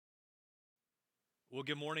Well,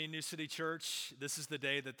 good morning, New City Church. This is the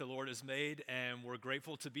day that the Lord has made, and we're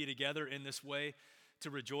grateful to be together in this way to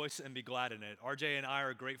rejoice and be glad in it. RJ and I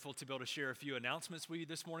are grateful to be able to share a few announcements with you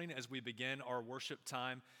this morning as we begin our worship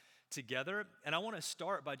time together. And I want to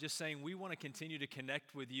start by just saying we want to continue to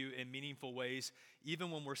connect with you in meaningful ways,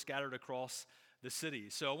 even when we're scattered across the city.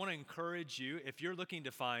 So I want to encourage you, if you're looking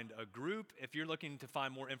to find a group, if you're looking to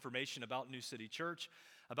find more information about New City Church,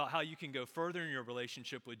 about how you can go further in your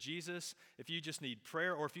relationship with Jesus, if you just need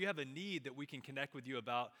prayer, or if you have a need that we can connect with you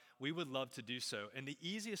about, we would love to do so. And the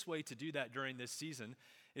easiest way to do that during this season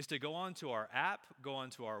is to go onto our app, go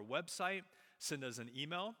onto our website, send us an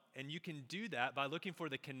email, and you can do that by looking for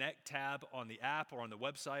the Connect tab on the app or on the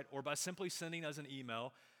website, or by simply sending us an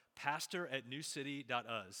email,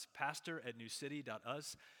 pastor@newcity.us,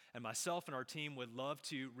 pastor@newcity.us, and myself and our team would love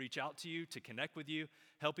to reach out to you, to connect with you,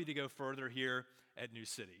 help you to go further here at New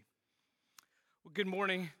City. Well, good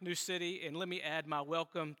morning, New City, and let me add my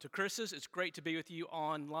welcome to Chris's. It's great to be with you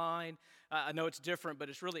online. I know it's different, but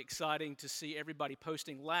it's really exciting to see everybody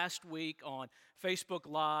posting last week on Facebook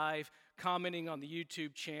Live, commenting on the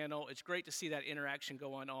YouTube channel. It's great to see that interaction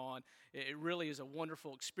going on. It really is a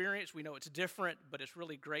wonderful experience. We know it's different, but it's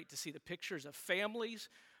really great to see the pictures of families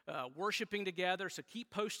worshiping together. So keep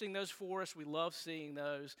posting those for us. We love seeing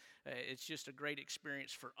those. It's just a great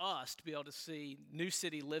experience for us to be able to see New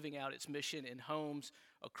City living out its mission in homes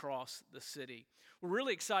across the city. We're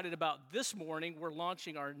really excited about this morning. We're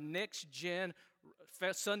launching our Next Gen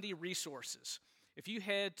Sunday resources. If you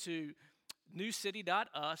head to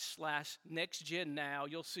newcity.us/nextgen now,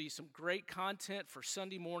 you'll see some great content for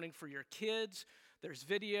Sunday morning for your kids. There's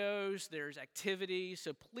videos, there's activities,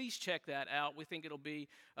 so please check that out. We think it'll be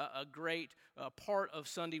a great part of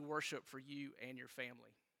Sunday worship for you and your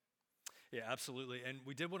family. Yeah, absolutely. And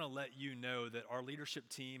we did want to let you know that our leadership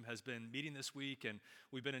team has been meeting this week, and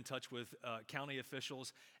we've been in touch with county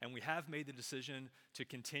officials, and we have made the decision to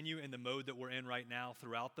continue in the mode that we're in right now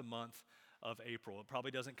throughout the month of April. It probably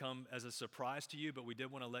doesn't come as a surprise to you, but we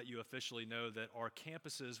did want to let you officially know that our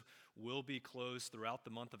campuses will be closed throughout the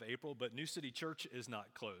month of April, but New City Church is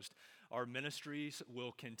not closed. Our ministries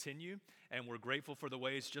will continue, and we're grateful for the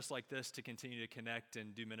ways just like this to continue to connect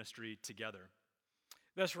and do ministry together.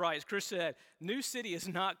 That's right. As Chris said, New City is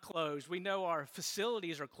not closed. We know our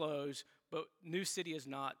facilities are closed, but New City is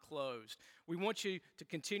not closed. We want you to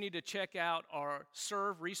continue to check out our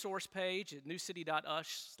Serve resource page at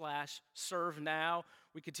newcity.us/serve now.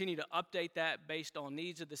 We continue to update that based on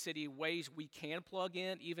needs of the city, ways we can plug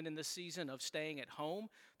in, even in the season of staying at home.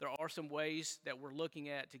 There are some ways that we're looking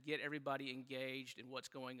at to get everybody engaged in what's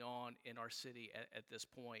going on in our city at this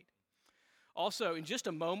point. Also, in just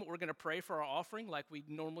a moment, we're going to pray for our offering like we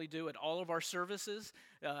normally do at all of our services.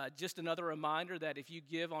 Just another reminder that if you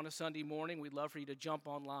give on a Sunday morning, we'd love for you to jump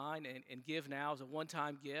online and give now as a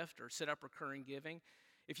one-time gift or set up recurring giving.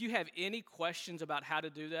 If you have any questions about how to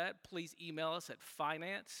do that, please email us at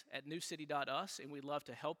finance@newcity.us, and we'd love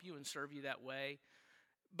to help you and serve you that way.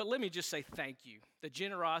 But let me just say thank you. The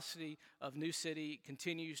generosity of New City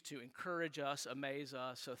continues to encourage us, amaze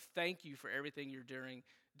us. So thank you for everything you're doing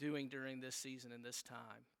during this season and this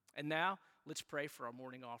time. And now, let's pray for our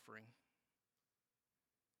morning offering.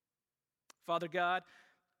 Father God,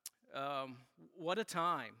 what a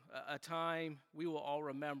time we will all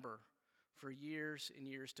remember for years and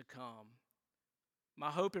years to come. My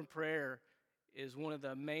hope and prayer is one of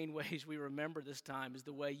the main ways we remember this time is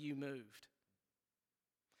the way you moved.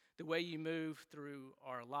 The way you move through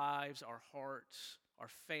our lives, our hearts, our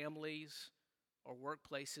families, our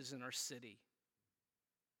workplaces, and our city.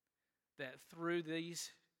 That through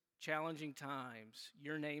these challenging times,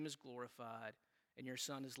 your name is glorified and your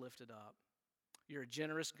Son is lifted up. You're a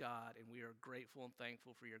generous God, and we are grateful and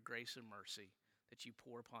thankful for your grace and mercy that you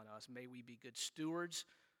pour upon us. May we be good stewards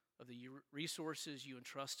of the resources you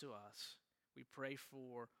entrust to us. We pray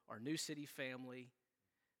for our New City family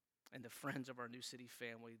and the friends of our New City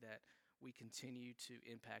family that we continue to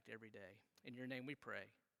impact every day. In your name we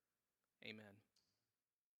pray. Amen.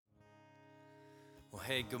 Well,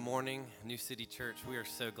 hey, good morning, New City Church. We are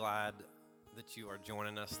so glad that you are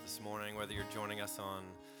joining us this morning, whether you're joining us on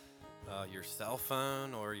your cell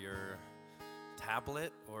phone or your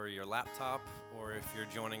tablet or your laptop, or if you're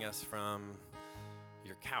joining us from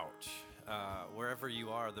your couch. Wherever you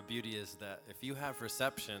are, the beauty is that if you have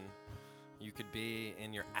reception, you could be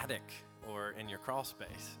in your attic or in your crawl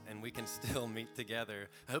space, and we can still meet together.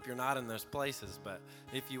 I hope you're not in those places, but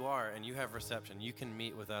if you are and you have reception, you can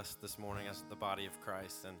meet with us this morning as the body of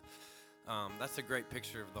Christ. And that's a great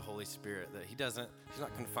picture of the Holy Spirit, that he's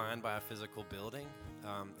not confined by a physical building.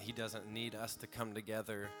 He doesn't need us to come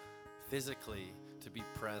together physically to be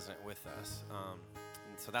present with us.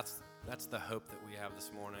 so that's the hope that we have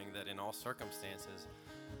this morning, that in all circumstances,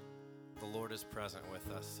 the Lord is present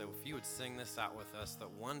with us. So if you would sing this out with us,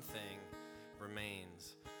 that one thing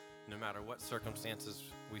remains. No matter what circumstances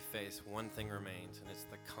we face, one thing remains, and it's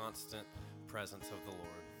the constant presence of the Lord.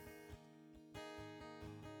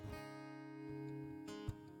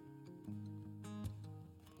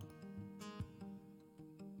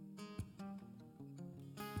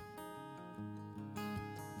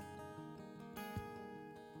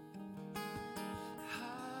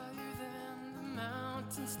 Higher than the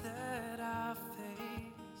mountains that I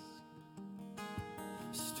face,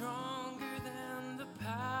 stronger than the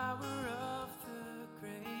power of the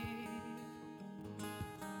grave,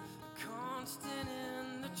 constant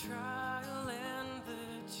in the trial and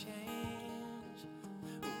the change.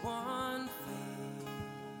 One thing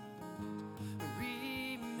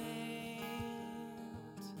remains.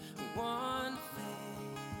 One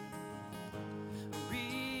thing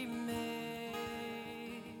remains.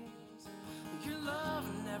 Your love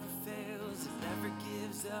never fails, it never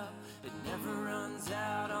gives up, it never runs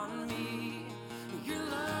out on me. Your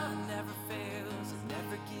love never fails, it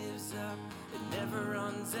never gives up, it never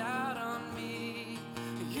runs out on me.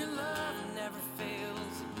 Your love never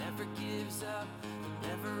fails, it never gives up, it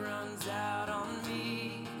never runs out on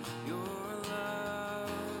me. Your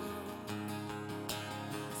love.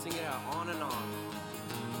 Sing it out, on and on.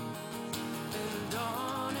 And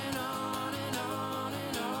on and on and on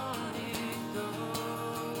and on it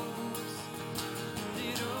goes.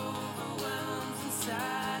 It overwhelms and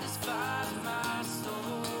satisfies my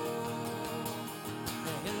soul.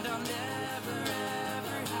 And I'll never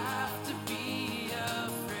ever have to be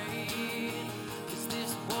afraid, 'cause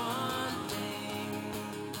this one thing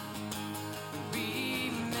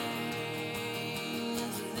remains.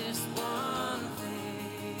 And this one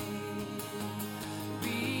thing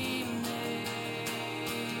remains.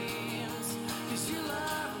 'Cause your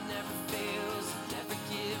love never fails, never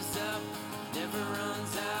gives up, never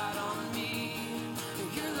runs out on me.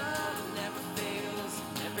 Your love never fails,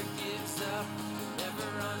 never gives up, never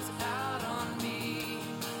runs out on me.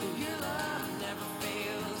 Your love never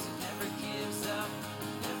fails, never gives up,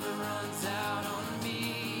 never runs out on me.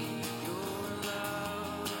 Your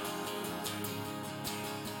love.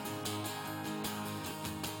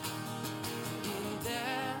 In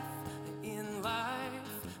death, in life,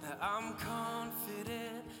 I'm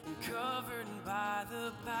confident and covered by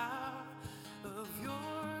the power of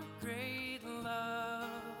your great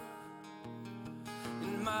love.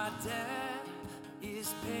 And my debt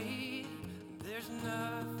is paid. There's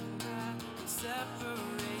nothing that can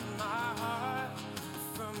separate my heart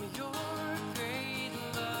from your great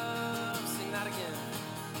love. Sing that again.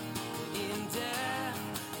 In death,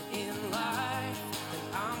 in life, and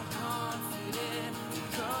I'm confident and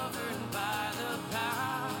covered by the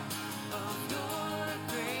power of your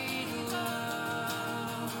great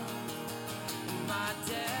love. My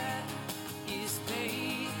debt is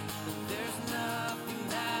paid, and there's nothing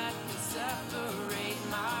that can separate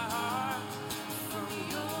my heart from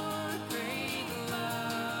your great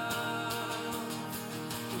love.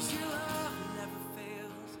 'Cause your love never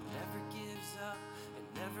fails, it never gives up, it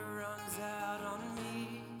never runs out on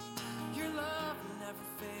me. Your love never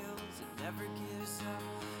fails, it never gives up,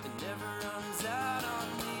 it never runs out on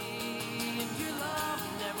me. And your love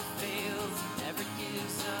never fails, it never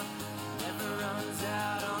gives up, it never runs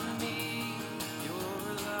out on me. Your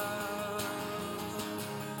love.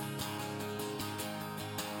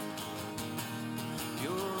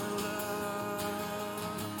 Your love.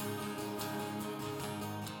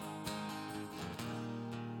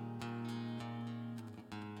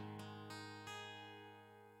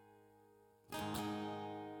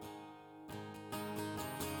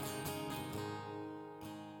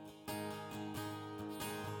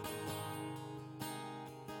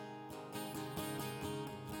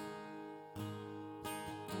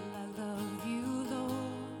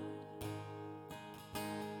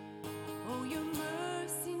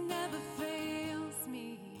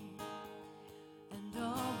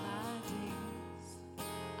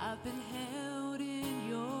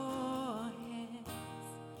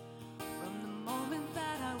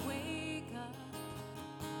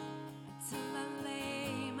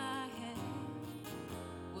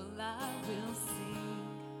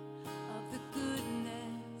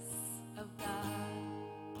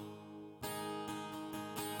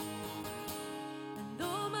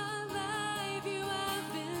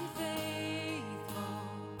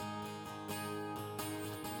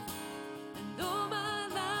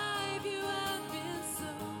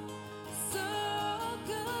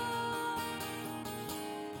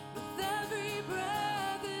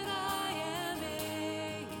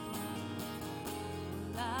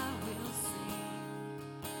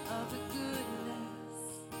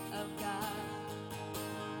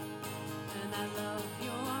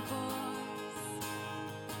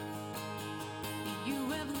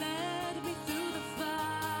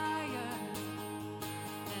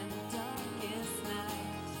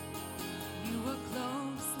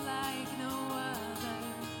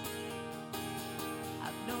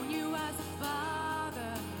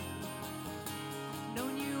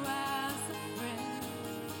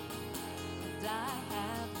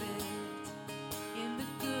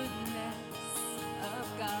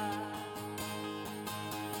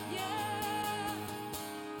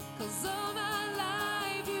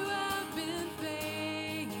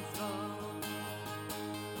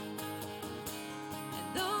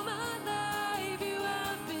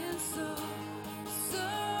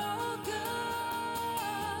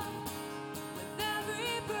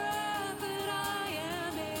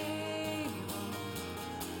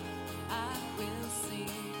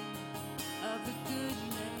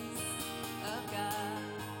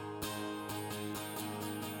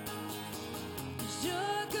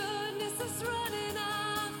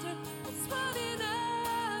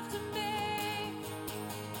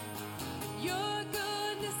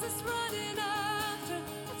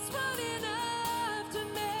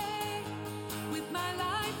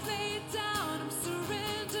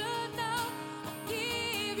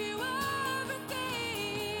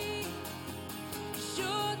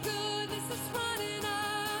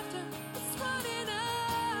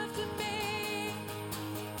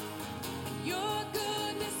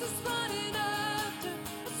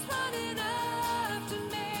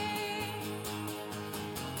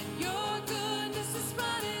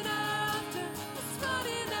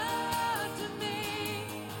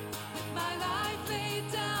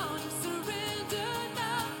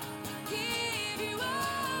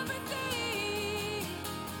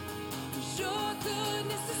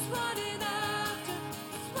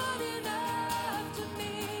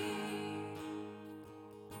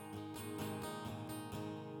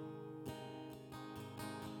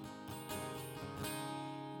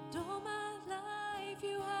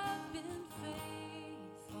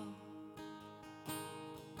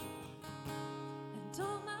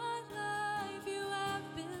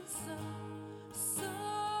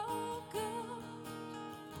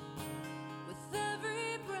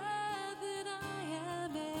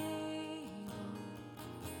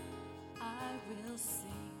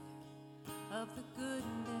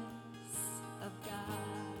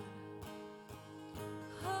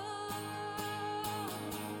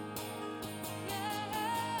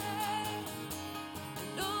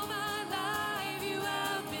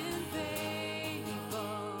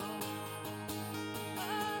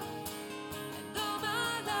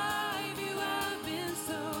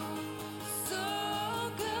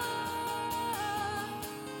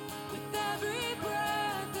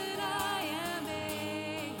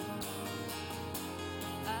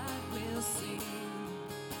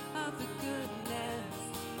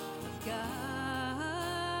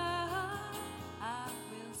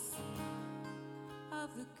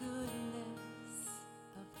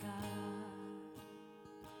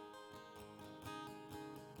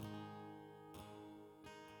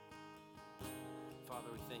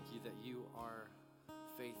 Father, we thank you that you are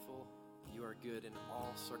faithful, you are good in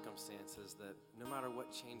all circumstances, that no matter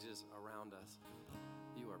what changes around us,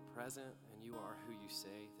 you are present and you are who you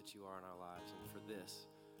say that you are in our lives. And for this,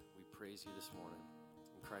 we praise you this morning.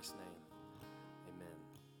 In Christ's name, amen.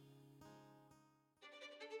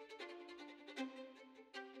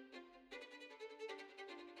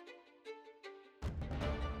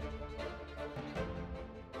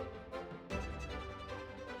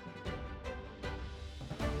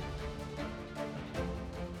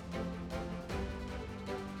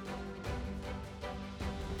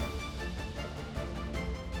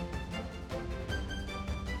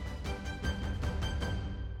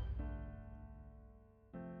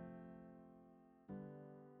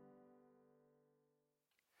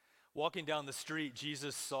 Walking down the street,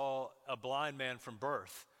 Jesus saw a blind man from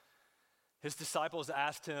birth. His disciples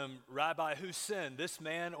asked him, "Rabbi, who sinned, this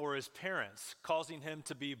man or his parents, causing him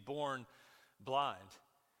to be born blind?"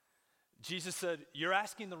 Jesus said, "You're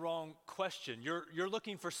asking the wrong question. You're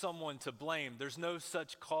looking for someone to blame. There's no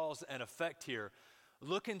such cause and effect here.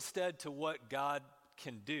 Look instead to what God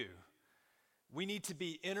can do. We need to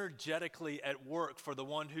be energetically at work for the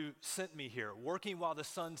one who sent me here, working while the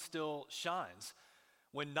sun still shines.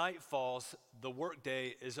 When night falls, the workday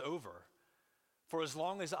is over. For as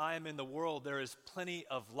long as I am in the world, there is plenty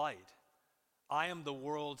of light. I am the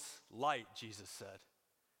world's light," Jesus said.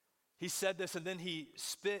 He said this, and then he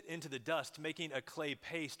spit into the dust, making a clay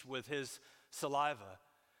paste with his saliva.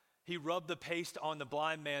 He rubbed the paste on the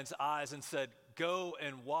blind man's eyes and said, "Go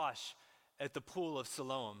and wash at the pool of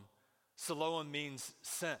Siloam." Siloam means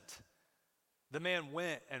sent. The man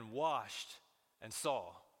went and washed and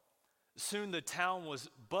saw. Soon the town was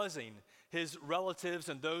buzzing. His relatives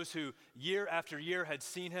and those who year after year had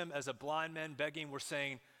seen him as a blind man begging were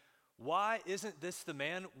saying, "Why isn't this the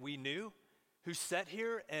man we knew who sat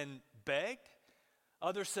here and begged?"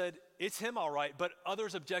 Others said, "It's him all right," but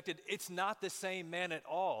others objected, "It's not the same man at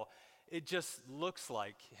all. It just looks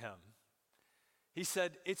like him." He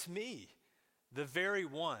said, "It's me, the very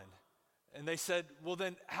one." And they said, "Well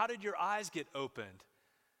then, how did your eyes get opened?"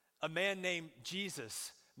 "A man named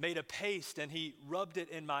Jesus made a paste and he rubbed it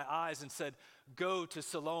in my eyes and said, 'Go to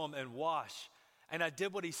Siloam and wash.' And I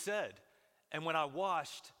did what he said. And when I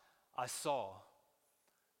washed, I saw."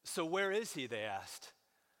 "So where is he?" they asked.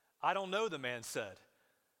 "I don't know," the man said.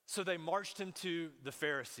 So they marched him to the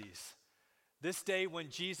Pharisees. This day when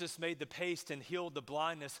Jesus made the paste and healed the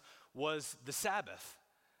blindness was the Sabbath.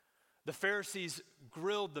 The Pharisees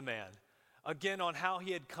grilled the man again on how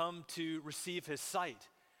he had come to receive his sight.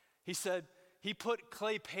 He said, "He put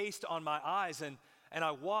clay paste on my eyes and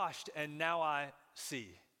I washed and now I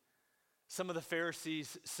see." Some of the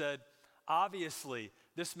Pharisees said, "Obviously,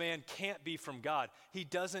 this man can't be from God. He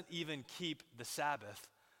doesn't even keep the Sabbath."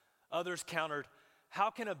 Others countered,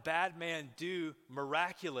 "How can a bad man do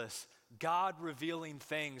miraculous, God-revealing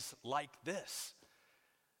things like this?"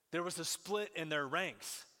 There was a split in their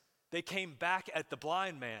ranks. They came back at the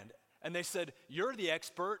blind man and they said, "You're the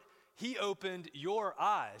expert. He opened your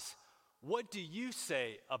eyes. What do you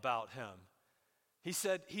say about him?" He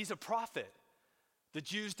said, "He's a prophet." The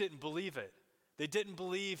Jews didn't believe it. They didn't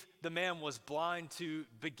believe the man was blind to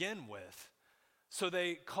begin with. So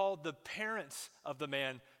they called the parents of the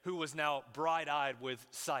man who was now bright-eyed with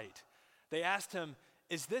sight. They asked him,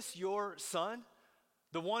 "Is this your son,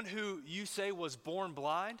 the one who you say was born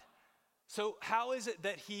blind? So how is it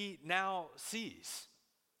that he now sees?"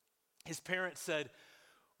 His parents said,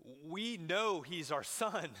 "We know he's our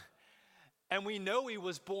son. And we know he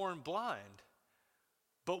was born blind,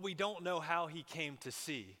 but we don't know how he came to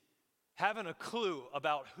see. Haven't a clue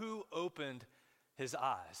about who opened his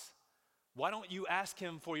eyes. Why don't you ask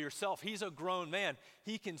him for yourself? He's a grown man.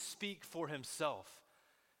 He can speak for himself."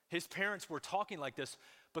 His parents were talking like this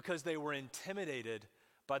because they were intimidated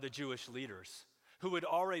by the Jewish leaders who had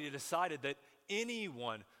already decided that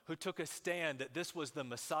anyone who took a stand that this was the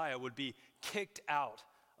Messiah would be kicked out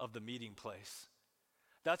of the meeting place.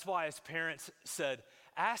 That's why his parents said,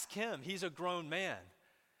 "Ask him, he's a grown man."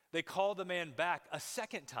 They called the man back a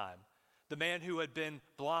second time, the man who had been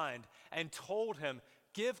blind, and told him,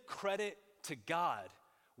 "Give credit to God.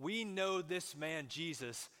 We know this man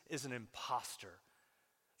Jesus is an imposter."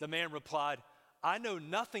 The man replied, "I know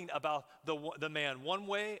nothing about the man one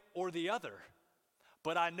way or the other,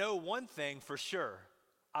 but I know one thing for sure.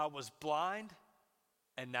 I was blind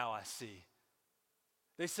and now I see."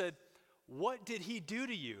 They said, "What did he do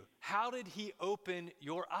to you? How did he open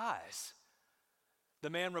your eyes?" The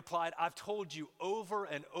man replied, "I've told you over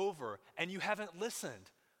and over, and you haven't listened.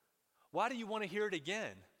 Why do you want to hear it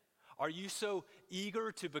again? Are you so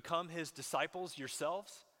eager to become his disciples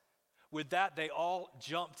yourselves? With that, they all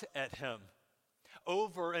jumped at him.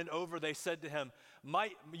 Over and over, they said to him,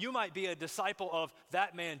 you might be a disciple of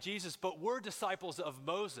that man, Jesus, but we're disciples of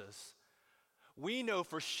Moses. We know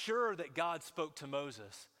for sure that God spoke to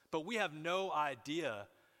Moses, but we have no idea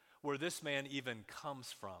where this man even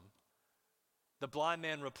comes from. The blind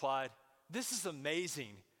man replied, "This is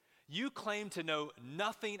amazing. You claim to know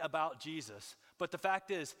nothing about Jesus, but the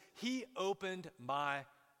fact is, he opened my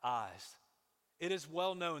eyes. It is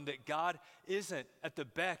well known that God isn't at the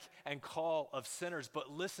beck and call of sinners, but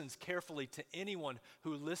listens carefully to anyone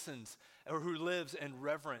who listens or who lives in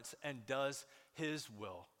reverence and does his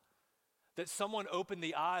will. That someone opened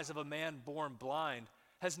the eyes of a man born blind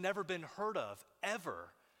has never been heard of,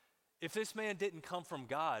 ever. If this man didn't come from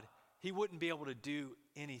God, he wouldn't be able to do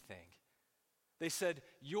anything." They said,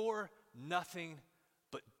 "You're nothing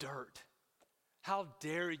but dirt. How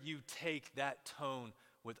dare you take that tone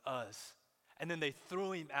with us?" And then they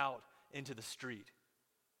threw him out into the street.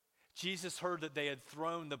 Jesus heard that they had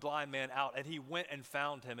thrown the blind man out, and he went and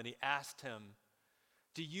found him, and he asked him,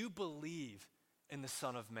 "Do you believe in the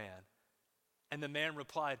Son of Man?" And the man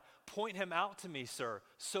replied, "Point him out to me, sir,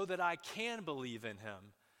 so that I can believe in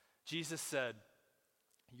him." Jesus said,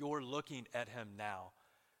 "You're looking at him now.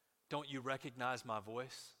 Don't you recognize my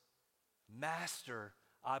voice?" "Master,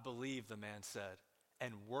 I believe," the man said,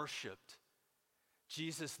 and worshiped.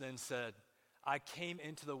 Jesus then said, "I came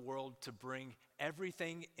into the world to bring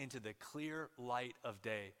everything into the clear light of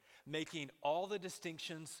day, making all the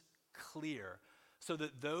distinctions clear, so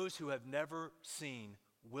that those who have never seen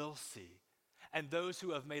will see, and those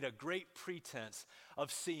who have made a great pretense of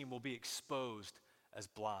seeing will be exposed as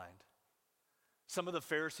blind." Some of the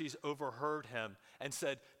Pharisees overheard him and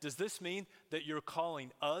said, "Does this mean that you're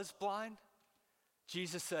calling us blind?"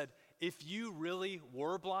 Jesus said, "If you really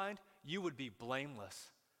were blind, you would be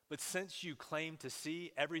blameless. But since you claim to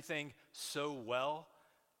see everything so well,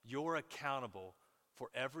 you're accountable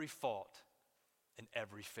for every fault and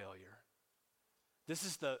every failure." This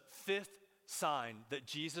is the fifth sign that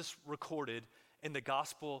Jesus recorded in the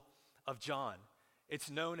Gospel of John. It's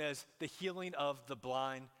known as the healing of the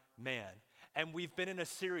blind man. And we've been in a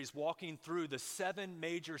series walking through the 7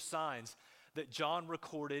 major signs that John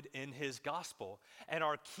recorded in his gospel. And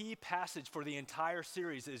our key passage for the entire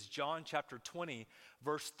series is John chapter 20,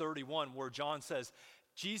 verse 31, where John says,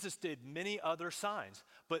 "Jesus did many other signs,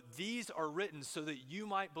 but these are written so that you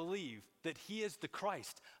might believe that he is the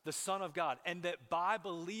Christ, the Son of God, and that by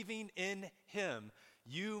believing in him,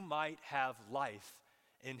 you might have life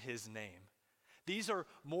in his name." These are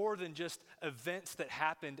more than just events that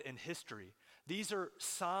happened in history. These are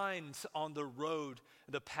signs on the road,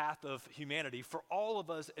 the path of humanity, for all of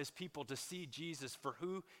us as people to see Jesus for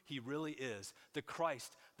who he really is, the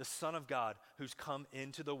Christ, the Son of God, who's come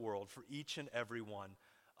into the world for each and every one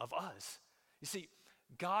of us. You see,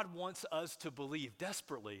 God wants us to believe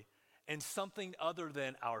desperately in something other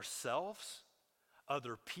than ourselves,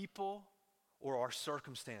 other people, or our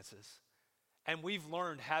circumstances. And we've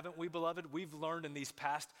learned, haven't we, beloved? We've learned in these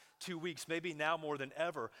past 2 weeks, maybe now more than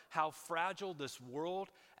ever, how fragile this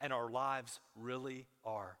world and our lives really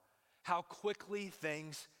are. How quickly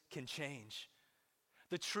things can change.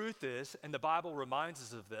 The truth is, and the Bible reminds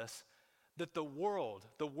us of this, that the world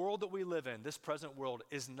that we live in, this present world,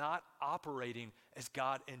 is not operating as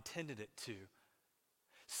God intended it to.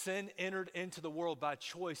 Sin entered into the world by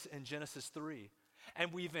choice in Genesis 3.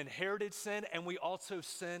 And we've inherited sin, and we also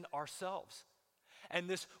sin ourselves. And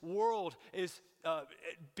this world is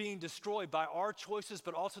being destroyed by our choices,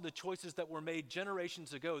 but also the choices that were made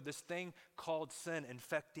generations ago, this thing called sin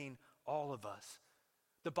infecting all of us.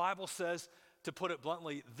 The Bible says, to put it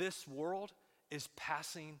bluntly, this world is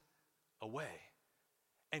passing away.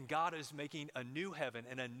 And God is making a new heaven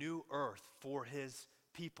and a new earth for his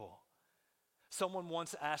people. Someone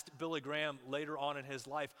once asked Billy Graham later on in his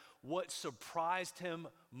life what surprised him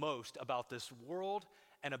most about this world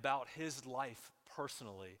and about his life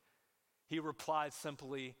personally. He replied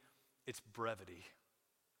simply, "It's brevity."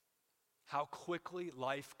 How quickly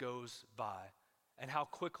life goes by and how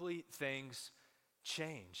quickly things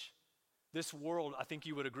change. This world, I think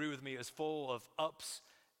you would agree with me, is full of ups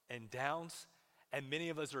and downs, and many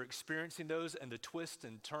of us are experiencing those and the twists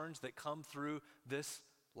and turns that come through this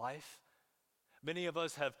life. Many of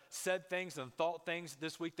us have said things and thought things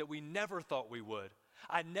this week that we never thought we would.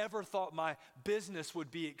 I never thought my business would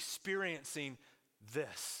be experiencing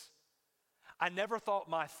this. I never thought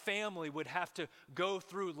my family would have to go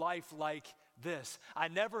through life like this. I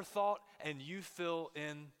never thought, and you fill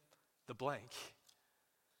in the blank.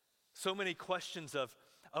 So many questions of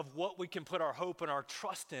of what we can put our hope and our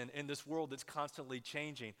trust in this world that's constantly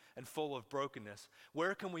changing and full of brokenness.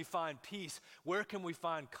 Where can we find peace? Where can we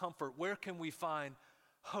find comfort? Where can we find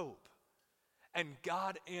hope? And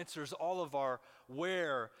God answers all of our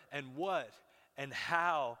where and what and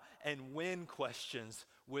how and when questions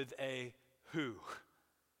with a who,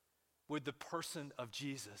 with the person of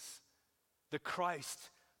Jesus, the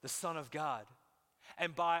Christ, the Son of God.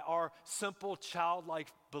 And by our simple childlike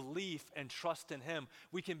belief and trust in him,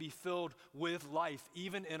 we can be filled with life,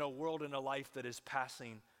 even in a world and a life that is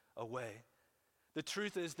passing away. The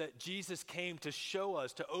truth is that Jesus came to show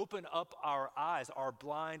us, to open up our eyes, our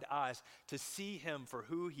blind eyes, to see him for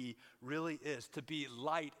who he really is, to be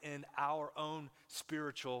light in our own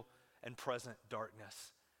spiritual and present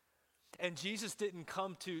darkness. And Jesus didn't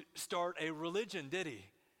come to start a religion, did he?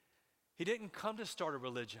 He didn't come to start a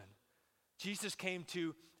religion. Jesus came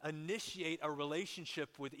to initiate a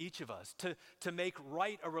relationship with each of us, to make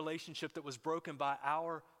right a relationship that was broken by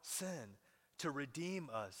our sin, to redeem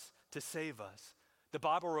us, to save us. The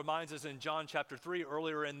Bible reminds us in John chapter 3,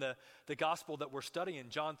 earlier in the gospel that we're studying,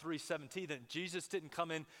 John 3:17, that Jesus didn't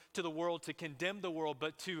come into the world to condemn the world,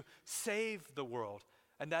 but to save the world.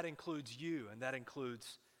 And that includes you, and that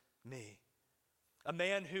includes me. A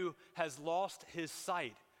man who has lost his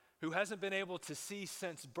sight, who hasn't been able to see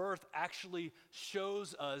since birth, actually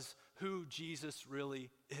shows us who Jesus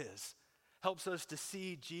really is. Helps us to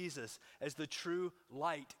see Jesus as the true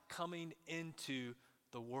light coming into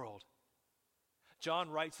the world.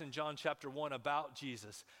 John writes in John chapter 1 about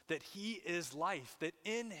Jesus, that he is life, that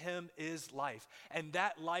in him is life, and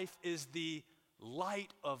that life is the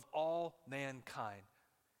light of all mankind.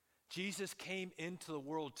 Jesus came into the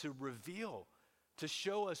world to reveal, to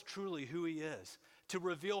show us truly who he is, to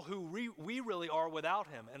reveal who we really are without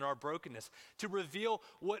him and our brokenness, to reveal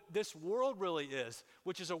what this world really is,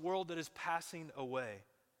 which is a world that is passing away,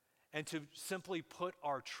 and to simply put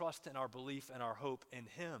our trust and our belief and our hope in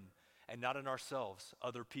him and not in ourselves,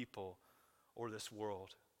 other people, or this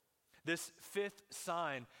world. This fifth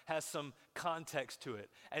sign has some context to it.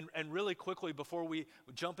 And really quickly, before we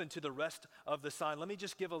jump into the rest of the sign, let me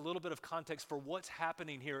just give a little bit of context for what's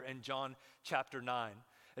happening here in John chapter 9.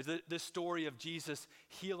 This story of Jesus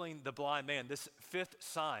healing the blind man, this fifth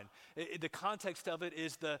sign. The context of it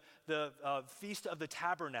is the Feast of the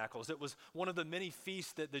Tabernacles. It was one of the many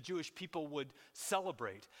feasts that the Jewish people would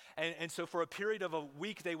celebrate. And so for a period of a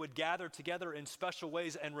week, they would gather together in special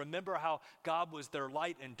ways and remember how God was their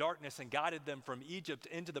light in darkness and guided them from Egypt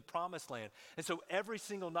into the Promised Land. And so every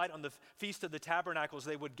single night on the Feast of the Tabernacles,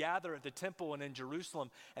 they would gather at the temple and in Jerusalem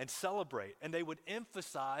and celebrate. And they would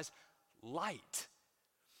emphasize light.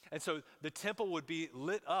 And so the temple would be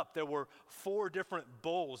lit up. There were 4 different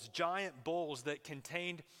bowls, giant bowls that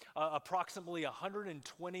contained approximately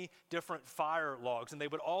 120 different fire logs, and they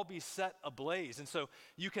would all be set ablaze. And so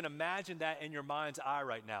you can imagine that in your mind's eye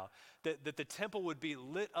right now, that the temple would be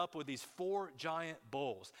lit up with these 4 giant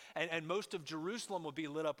bowls. And most of Jerusalem would be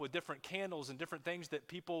lit up with different candles and different things that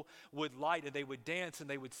people would light, and they would dance and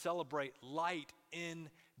they would celebrate light in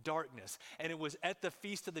darkness. And it was at the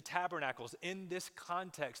Feast of the Tabernacles, in this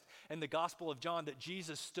context, in the Gospel of John, that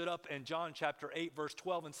Jesus stood up in John chapter 8, verse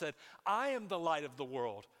 12 and said, "I am the light of the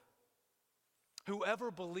world. Whoever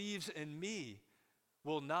believes in me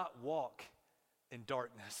will not walk in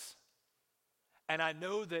darkness." And I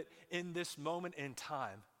know that in this moment in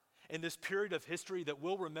time, in this period of history that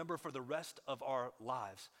we'll remember for the rest of our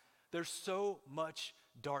lives, there's so much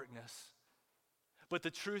darkness. But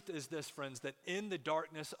the truth is this, friends, that in the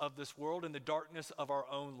darkness of this world, in the darkness of our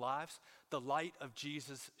own lives, the light of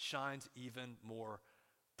Jesus shines even more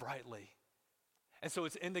brightly. And so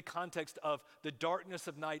it's in the context of the darkness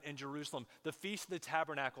of night in Jerusalem, the Feast of the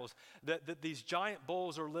Tabernacles, that these giant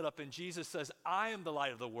bowls are lit up, and Jesus says, "I am the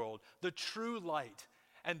light of the world, the true light,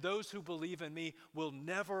 and those who believe in me will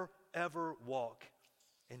never, ever walk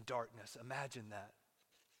in darkness." Imagine that.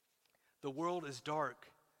 The world is dark.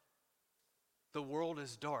 The world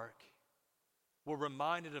is dark. We're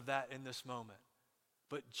reminded of that in this moment.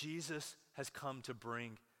 But Jesus has come to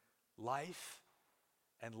bring life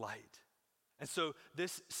and light. And so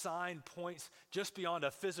this sign points just beyond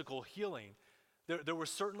a physical healing. There was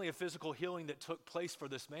certainly a physical healing that took place for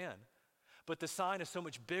this man. But the sign is so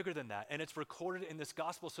much bigger than that. And it's recorded in this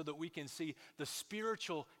gospel so that we can see the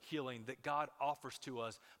spiritual healing that God offers to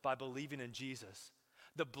us by believing in Jesus.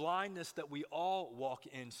 The blindness that we all walk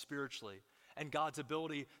in spiritually, and God's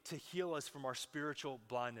ability to heal us from our spiritual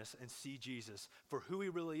blindness and see Jesus for who he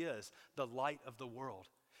really is, the light of the world.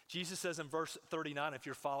 Jesus says in verse 39, if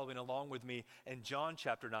you're following along with me in John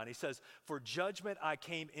chapter 9, he says, "For judgment I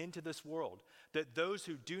came into this world, that those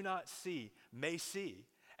who do not see may see,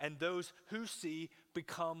 and those who see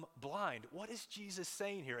become blind. What is Jesus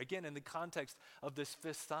saying here? Again, in the context of this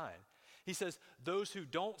fifth sign. He says, those who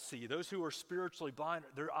don't see, those who are spiritually blind,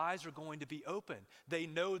 their eyes are going to be open. They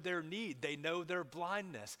know their need. They know their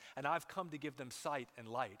blindness. And I've come to give them sight and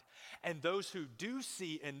light. And those who do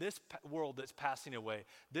see in this world that's passing away,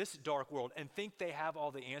 this dark world, and think they have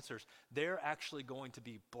all the answers, they're actually going to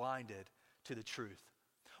be blinded to the truth.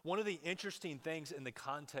 One of the interesting things in the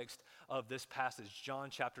context of this passage, John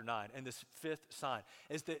chapter 9, and this fifth sign,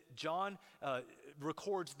 is that John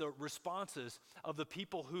records the responses of the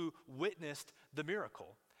people who witnessed the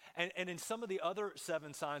miracle. And in some of the other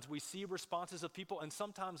 7 signs, we see responses of people, and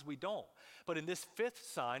sometimes we don't. But in this fifth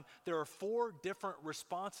sign, there are 4 different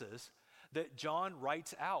responses that John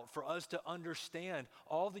writes out for us to understand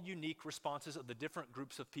all the unique responses of the different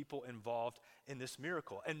groups of people involved in this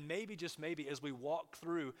miracle. And maybe, just maybe, as we walk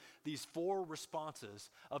through these 4 responses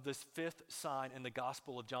of this fifth sign in the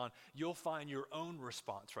Gospel of John, you'll find your own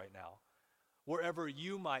response right now, wherever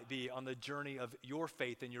you might be on the journey of your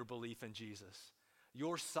faith and your belief in Jesus.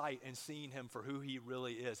 Your sight and seeing him for who he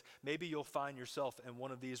really is. Maybe you'll find yourself in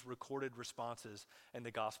one of these recorded responses in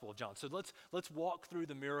the Gospel of John. So let's walk through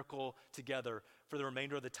the miracle together for the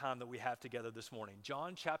remainder of the time that we have together this morning.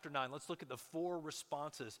 John chapter 9, let's look at the 4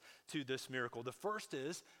 responses to this miracle. The first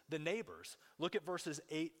is the neighbors. Look at verses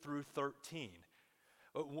 8 through 13.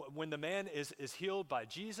 When the man is healed by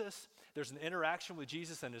Jesus, there's an interaction with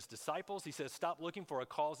Jesus and his disciples. He says, stop looking for a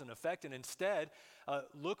cause and effect, and instead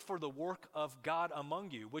look for the work of God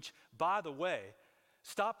among you, which, by the way,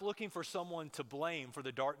 stop looking for someone to blame for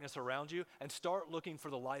the darkness around you and start looking for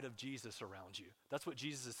the light of Jesus around you. That's what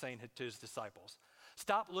Jesus is saying to his disciples.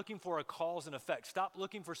 Stop looking for a cause and effect. Stop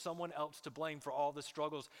looking for someone else to blame for all the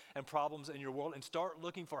struggles and problems in your world, and start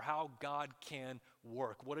looking for how God can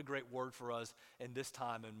work. What a great word for us in this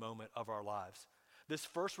time and moment of our lives. This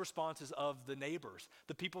first response is of the neighbors,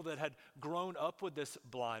 the people that had grown up with this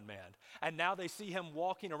blind man, and now they see him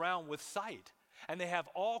walking around with sight, and they have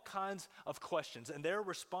all kinds of questions, and their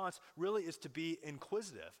response really is to be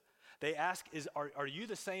inquisitive. They ask, are you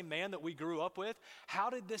the same man that we grew up with? How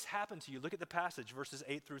did this happen to you? Look at the passage, verses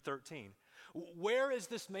 8 through 13. Where is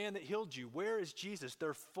this man that healed you? Where is Jesus?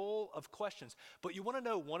 They're full of questions. But you want to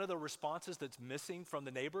know one of the responses that's missing from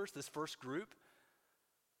the neighbors, this first group?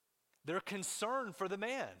 Their concern for the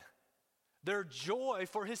man, their joy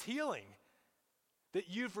for his healing, that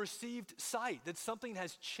you've received sight, that something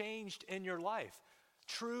has changed in your life.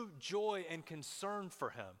 True joy and concern for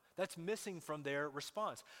him. That's missing from their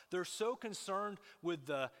response. They're so concerned with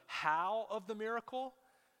the how of the miracle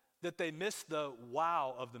that they miss the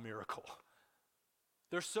wow of the miracle.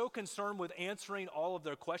 They're so concerned with answering all of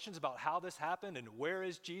their questions about how this happened and where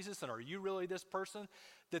is Jesus and are you really this person,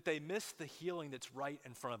 that they miss the healing that's right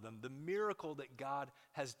in front of them, the miracle that God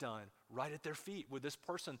has done right at their feet with this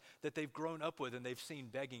person that they've grown up with and they've seen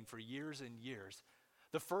begging for years and years.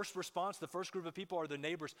 The first response, the first group of people are the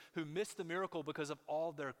neighbors who miss the miracle because of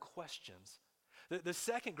all their questions. The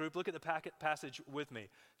second group, look at the passage with me,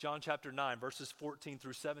 John chapter 9, verses 14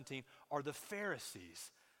 through 17, are the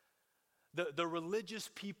Pharisees, the religious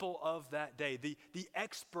people of that day, the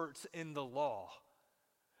experts in the law.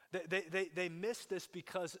 They miss this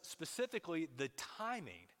because specifically the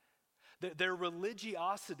timing, their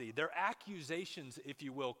religiosity, their accusations, if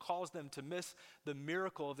you will, cause them to miss the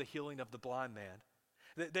miracle of the healing of the blind man.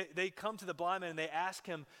 They come to the blind man and they ask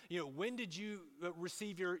him, when did you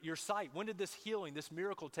receive your sight? When did this healing, this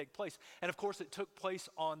miracle take place? And of course, it took place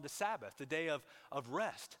on the Sabbath, the day of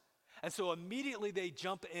rest. And so immediately they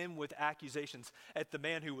jump in with accusations at the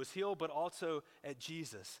man who was healed, but also at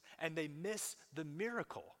Jesus. And they miss the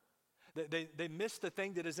miracle. They miss the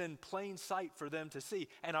thing that is in plain sight for them to see.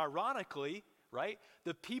 And ironically, right,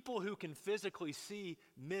 the people who can physically see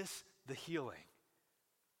miss the healing.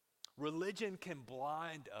 Religion can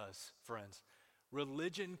blind us, friends.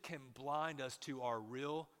 Religion can blind us to our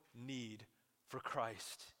real need for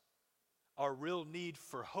Christ, our real need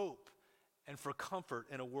for hope and for comfort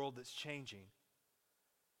in a world that's changing.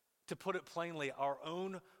 To put it plainly, our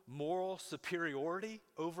own moral superiority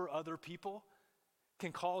over other people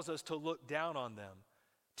can cause us to look down on them,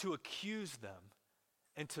 to accuse them,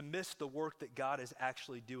 and to miss the work that God is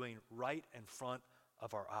actually doing right in front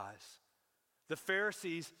of our eyes. The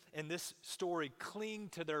Pharisees in this story cling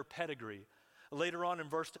to their pedigree. Later on in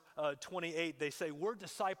verse 28, they say, we're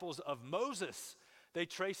disciples of Moses. They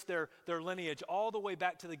trace their lineage all the way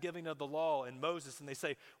back to the giving of the law and Moses, and they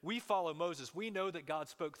say, we follow Moses. We know that God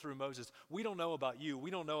spoke through Moses. We don't know about you.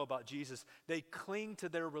 We don't know about Jesus. They cling to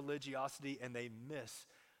their religiosity, and they miss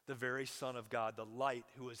the very Son of God, the light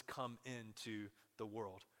who has come into the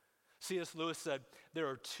world. C.S. Lewis said, there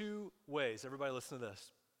are two ways, everybody listen to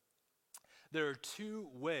this. There are two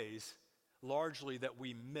ways largely that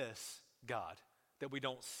we miss God, that we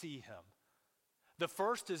don't see him. The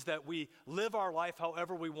first is that we live our life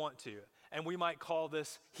however we want to, and we might call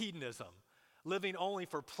this hedonism, living only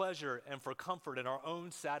for pleasure and for comfort and our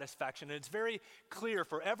own satisfaction. And it's very clear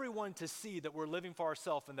for everyone to see that we're living for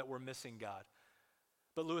ourselves and that we're missing God.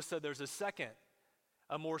 But Lewis said there's a second,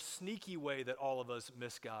 a more sneaky way that all of us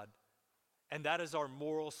miss God. And that is our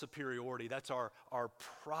moral superiority. That's our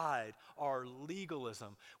pride, our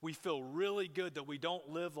legalism. We feel really good that we don't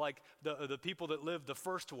live like the people that live the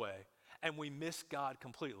first way, and we miss God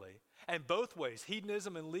completely. And both ways,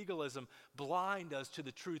 hedonism and legalism, blind us to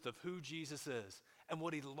the truth of who Jesus is and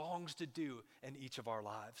what he longs to do in each of our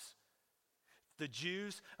lives. The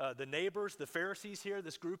Jews, the neighbors, the Pharisees here,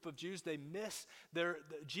 this group of Jews, they miss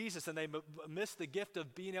Jesus, and they miss the gift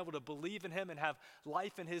of being able to believe in him and have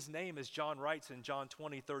life in his name, as John writes in John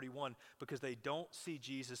 20:31, because they don't see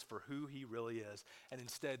Jesus for who he really is. And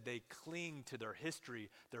instead, they cling to their history,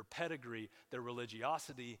 their pedigree, their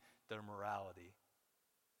religiosity, their morality.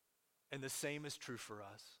 And the same is true for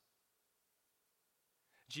us.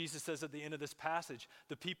 Jesus says at the end of this passage,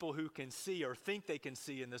 the people who can see or think they can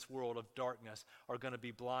see in this world of darkness are going to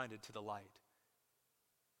be blinded to the light.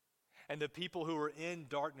 And the people who are in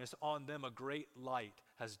darkness, on them a great light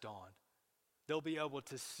has dawned. They'll be able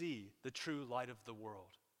to see the true light of the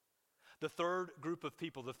world. The third group of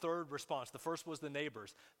people, the third response, the first was the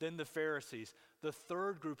neighbors, then the Pharisees. The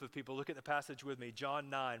third group of people, look at the passage with me, John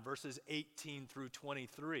 9, verses 18 through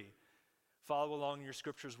 23. Follow along in your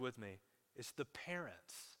scriptures with me. It's the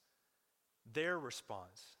parents, their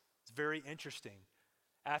response. It's very interesting.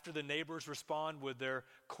 After the neighbors respond with their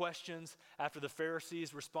questions, after the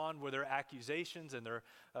Pharisees respond with their accusations and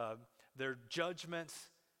their judgments,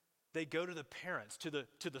 they go to the parents,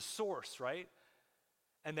 to the source, right?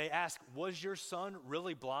 And they ask, was your son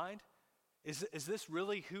really blind? Is this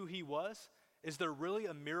really who he was? Is there really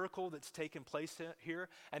a miracle that's taken place here?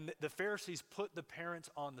 And the Pharisees put the parents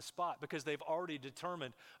on the spot because they've already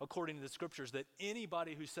determined, according to the scriptures, that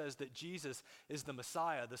anybody who says that Jesus is the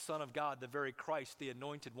Messiah, the Son of God, the very Christ, the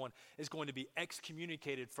anointed one, is going to be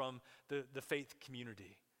excommunicated from the faith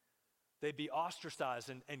community. They'd be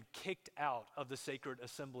ostracized and kicked out of the sacred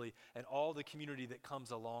assembly and all the community that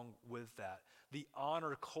comes along with that. The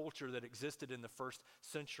honor culture that existed in the first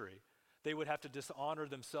century. They would have to dishonor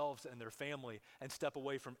themselves and their family and step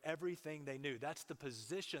away from everything they knew. That's the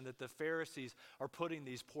position that the Pharisees are putting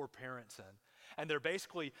these poor parents in. And they're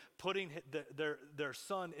basically putting their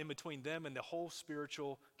son in between them and the whole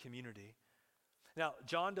spiritual community. Now,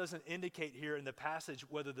 John doesn't indicate here in the passage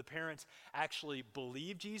whether the parents actually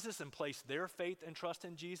believe Jesus and place their faith and trust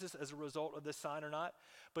in Jesus as a result of this sign or not,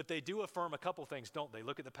 but they do affirm a couple things, don't they?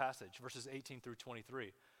 Look at the passage, verses 18 through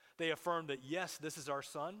 23. They affirm that, yes, this is our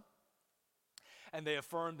son, and they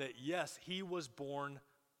affirm that, yes, he was born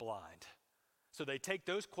blind. So they take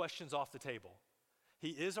those questions off the table. He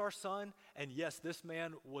is our son, and yes, this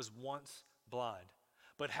man was once blind.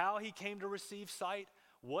 But how he came to receive sight,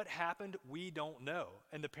 what happened, we don't know.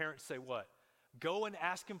 And the parents say what? Go and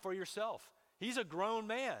ask him for yourself. He's a grown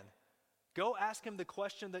man. Go ask him the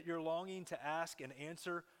question that you're longing to ask and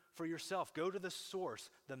answer for yourself. Go to the source,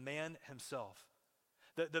 the man himself.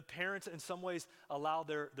 The parents in some ways allow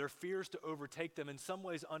their fears to overtake them, in some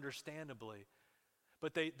ways understandably.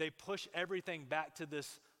 But they push everything back to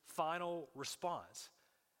this final response.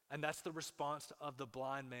 And that's the response of the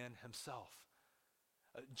blind man himself.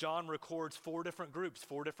 John records 4 different groups,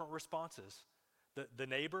 4 different responses. The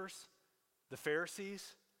neighbors, the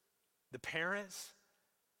Pharisees, the parents,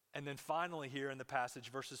 and then finally here in the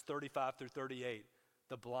passage, verses 35 through 38,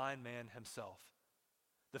 the blind man himself.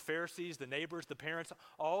 The Pharisees, the neighbors, the parents,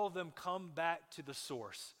 all of them come back to the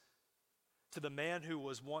source, to the man who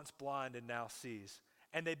was once blind and now sees.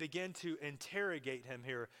 And they begin to interrogate him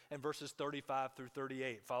here in verses 35 through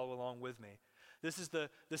 38. Follow along with me. This is the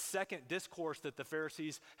second discourse that the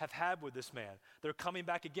Pharisees have had with this man. They're coming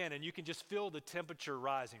back again, and you can just feel the temperature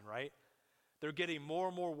rising, right? They're getting more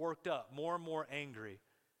and more worked up, more and more angry.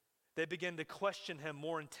 They begin to question him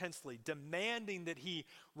more intensely, demanding that he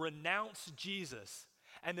renounce Jesus,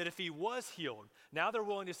 and that if he was healed, now they're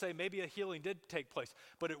willing to say maybe a healing did take place,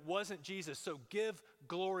 but it wasn't Jesus. So give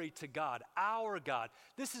glory to God, our God.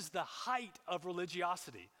 This is the height of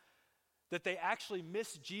religiosity, that they actually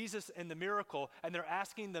missed Jesus in the miracle, and they're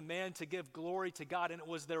asking the man to give glory to God, and it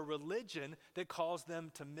was their religion that caused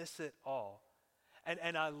them to miss it all.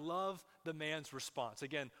 And I love the man's response.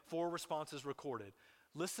 Again, 4 responses recorded.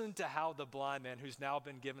 Listen to how the blind man who's now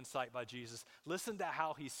been given sight by Jesus, listen to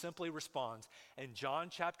how he simply responds in John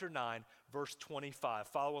chapter 9, verse 25.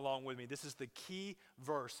 Follow along with me. This is the key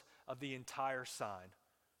verse of the entire sign.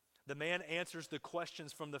 The man answers the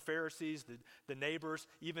questions from the Pharisees, the neighbors,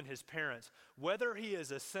 even his parents. Whether he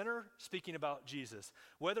is a sinner, speaking about Jesus,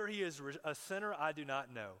 whether he is a sinner, I do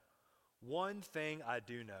not know. One thing I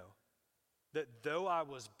do know, that though I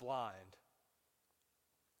was blind,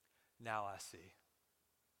 now I see.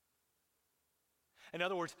 In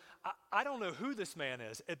other words, I don't know who this man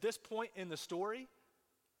is. At this point in the story,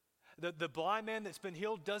 the blind man that's been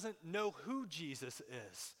healed doesn't know who Jesus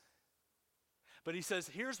is. But he says,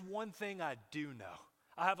 here's one thing I do know.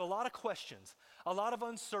 I have a lot of questions, a lot of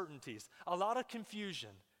uncertainties, a lot of confusion.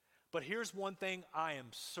 But here's one thing I am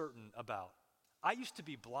certain about. I used to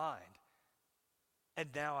be blind, and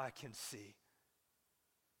now I can see.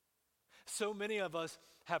 So many of us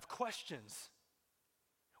have questions.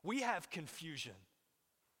 We have confusion.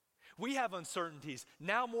 We have uncertainties.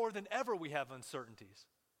 Now more than ever, we have uncertainties.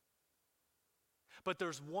 But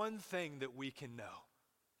there's one thing that we can know.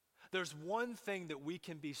 There's one thing that we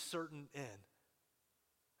can be certain in.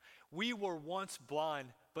 We were once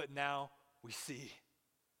blind, but now we see.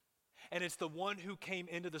 And it's the one who came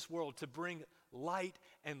into this world to bring light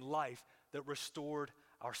and life that restored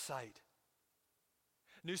our sight.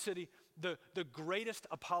 New City, the greatest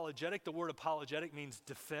apologetic, the word apologetic means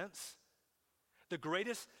defense. The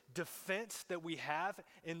greatest defense that we have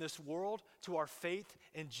in this world to our faith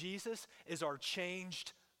in Jesus is our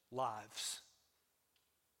changed lives.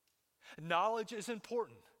 Knowledge is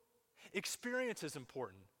important. Experience is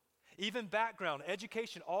important. Even background,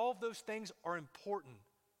 education, all of those things are important.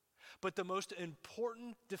 But the most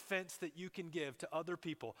important defense that you can give to other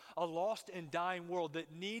people, a lost and dying world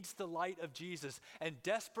that needs the light of Jesus and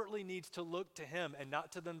desperately needs to look to him and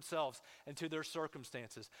not to themselves and to their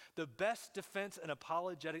circumstances, the best defense and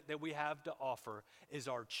apologetic that we have to offer is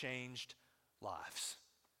our changed lives.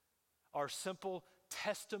 Our simple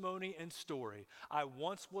testimony and story. I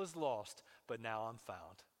once was lost, but now I'm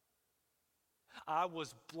found. I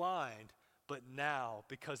was blind, but now,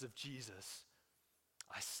 because of Jesus,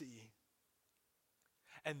 I see.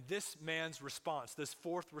 And this man's response, this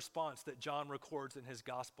fourth response that John records in his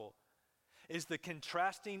gospel, is the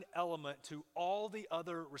contrasting element to all the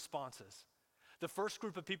other responses. The first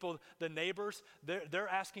group of people, the neighbors, they're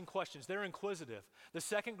asking questions. They're inquisitive. The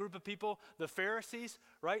second group of people, the Pharisees,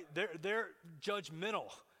 right? They're judgmental.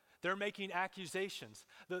 They're making accusations.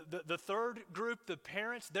 The third group, the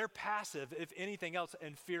parents, they're passive, if anything else,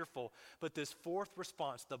 and fearful. But this fourth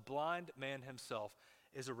response, the blind man himself,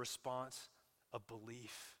 is a response of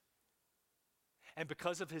belief. And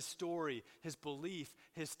because of his story, his belief,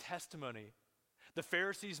 his testimony, the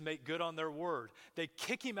Pharisees make good on their word. They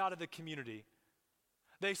kick him out of the community.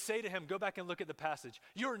 They say to him, go back and look at the passage,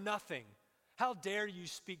 you're nothing. How dare you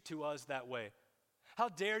speak to us that way? How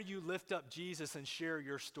dare you lift up Jesus and share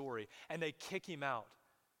your story? And they kick him out.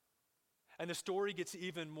 And the story gets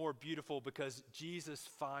even more beautiful because Jesus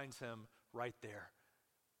finds him right there.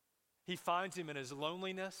 He finds him in his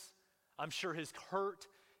loneliness, I'm sure his hurt,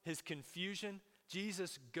 his confusion.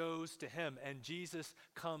 Jesus goes to him, and Jesus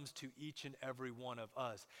comes to each and every one of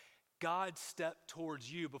us. God stepped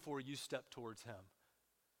towards you before you stepped towards him.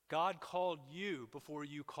 God called you before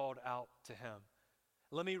you called out to him.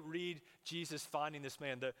 Let me read Jesus finding this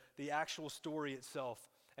man, the actual story itself,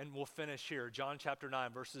 and we'll finish here. John chapter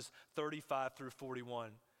 9, verses 35 through 41.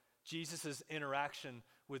 Jesus' interaction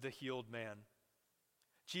with the healed man.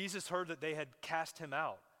 Jesus heard that they had cast him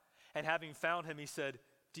out, and having found him, he said,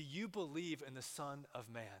 do you believe in the Son of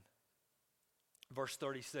Man? Verse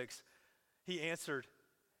 36, he answered,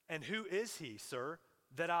 and who is he, sir,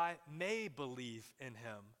 that I may believe in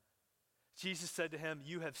him? Jesus said to him,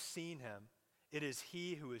 you have seen him. It is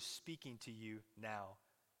he who is speaking to you now.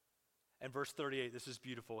 And verse 38, this is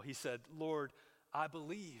beautiful. He said, Lord, I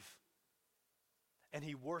believe. And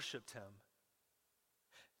he worshiped him.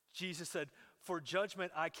 Jesus said, for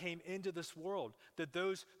judgment I came into this world, that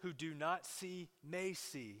those who do not see may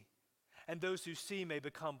see, and those who see may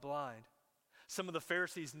become blind. Some of the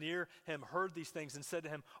Pharisees near him heard these things and said to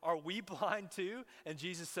him, are we blind too? And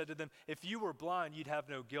Jesus said to them, if you were blind, you'd have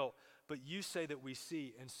no guilt. But you say that we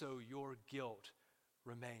see, and so your guilt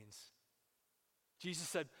remains. Jesus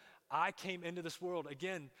said, I came into this world,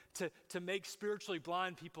 again, to make spiritually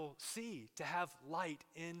blind people see, to have light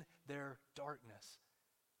in their darkness.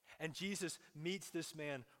 And Jesus meets this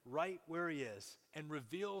man right where he is and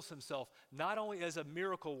reveals himself not only as a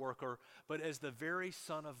miracle worker, but as the very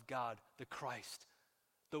Son of God, the Christ,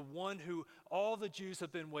 the one who all the Jews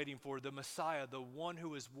have been waiting for, the Messiah, the one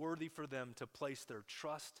who is worthy for them to place their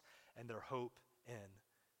trust and their hope in.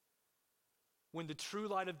 When the true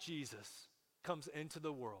light of Jesus comes into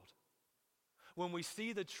the world, when we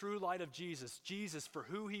see the true light of Jesus, Jesus for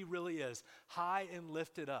who he really is, high and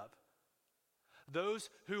lifted up, those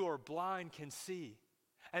who are blind can see,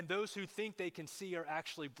 and those who think they can see are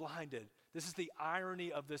actually blinded. This is the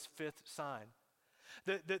irony of this fifth sign.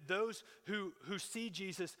 That those who see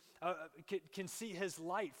Jesus can see his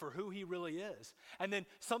light for who he really is. And then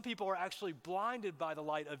some people are actually blinded by the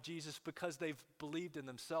light of Jesus because they've believed in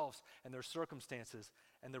themselves and their circumstances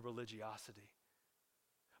and their religiosity.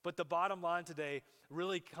 But the bottom line today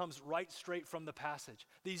really comes right straight from the passage.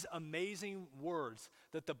 These amazing words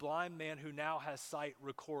that the blind man who now has sight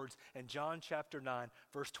records in John chapter 9,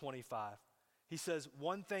 verse 25. He says,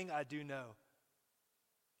 "One thing I do know,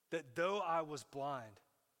 that though I was blind,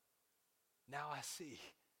 now I see."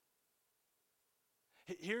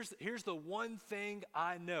 Here's the one thing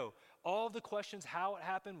I know. All the questions, how it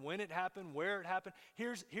happened, when it happened, where it happened.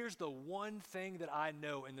 Here's the one thing that I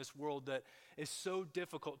know in this world that is so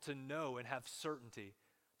difficult to know and have certainty.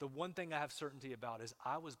 The one thing I have certainty about is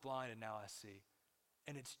I was blind and now I see.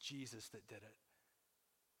 And it's Jesus that did it.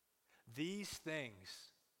 These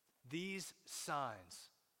things, these signs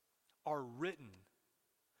are written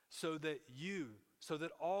so that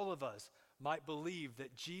all of us might believe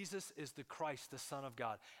that Jesus is the Christ, the Son of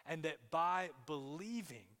God, and that by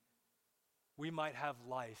believing, we might have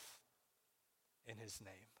life in his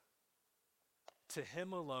name. To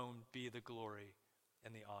him alone be the glory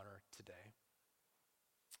and the honor today.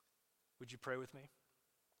 Would you pray with me?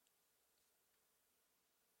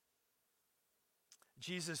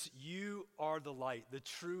 Jesus, you are the light, the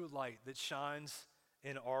true light that shines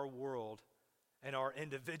in our world and our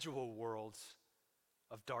individual worlds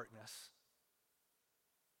of darkness.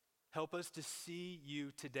 Help us to see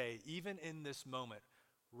you today, even in this moment,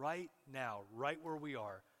 right now, right where we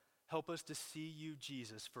are. Help us to see you,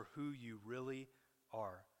 Jesus, for who you really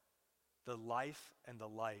are, the life and the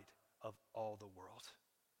light of all the world.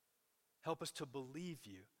 Help us to believe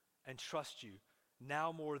you and trust you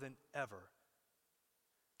now more than ever.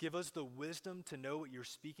 Give us the wisdom to know what you're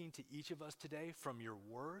speaking to each of us today from your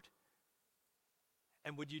word.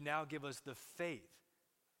 And would you now give us the faith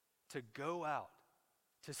to go out,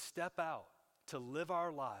 to step out, to live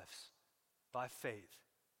our lives by faith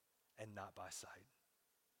and not by sight.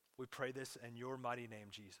 We pray this in your mighty name,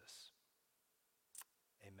 Jesus.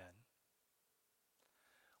 Amen.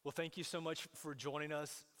 Well, thank you so much for joining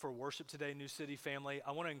us for worship today, New City family.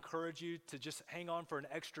 I want to encourage you to just hang on for an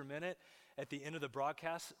extra minute at the end of the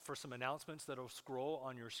broadcast for some announcements that will scroll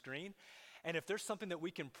on your screen. And if there's something that we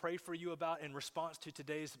can pray for you about in response to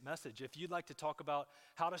today's message, if you'd like to talk about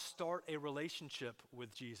how to start a relationship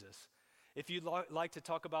with Jesus, if you'd like to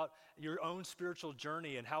talk about your own spiritual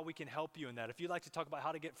journey and how we can help you in that, if you'd like to talk about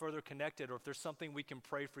how to get further connected, or if there's something we can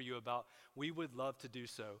pray for you about, we would love to do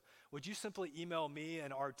so. Would you simply email me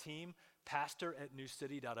and our team,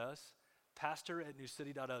 pastor@newcity.us,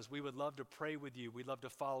 pastor@newcity.us. We would love to pray with you. We'd love to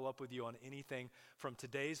follow up with you on anything from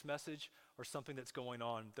today's message or something that's going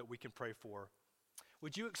on that we can pray for.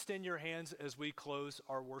 Would you extend your hands as we close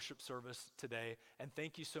our worship service today? And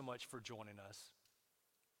thank you so much for joining us.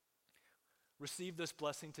 Receive this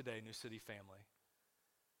blessing today, New City family.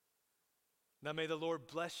 Now may the Lord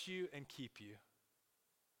bless you and keep you.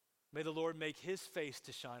 May the Lord make his face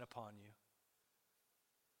to shine upon you.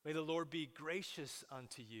 May the Lord be gracious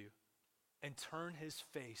unto you and turn his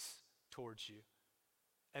face towards you.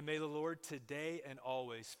 And may the Lord today and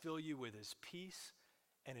always fill you with his peace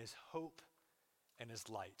and his hope and his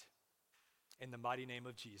light. In the mighty name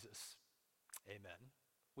of Jesus, amen.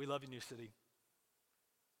 We love you, New City.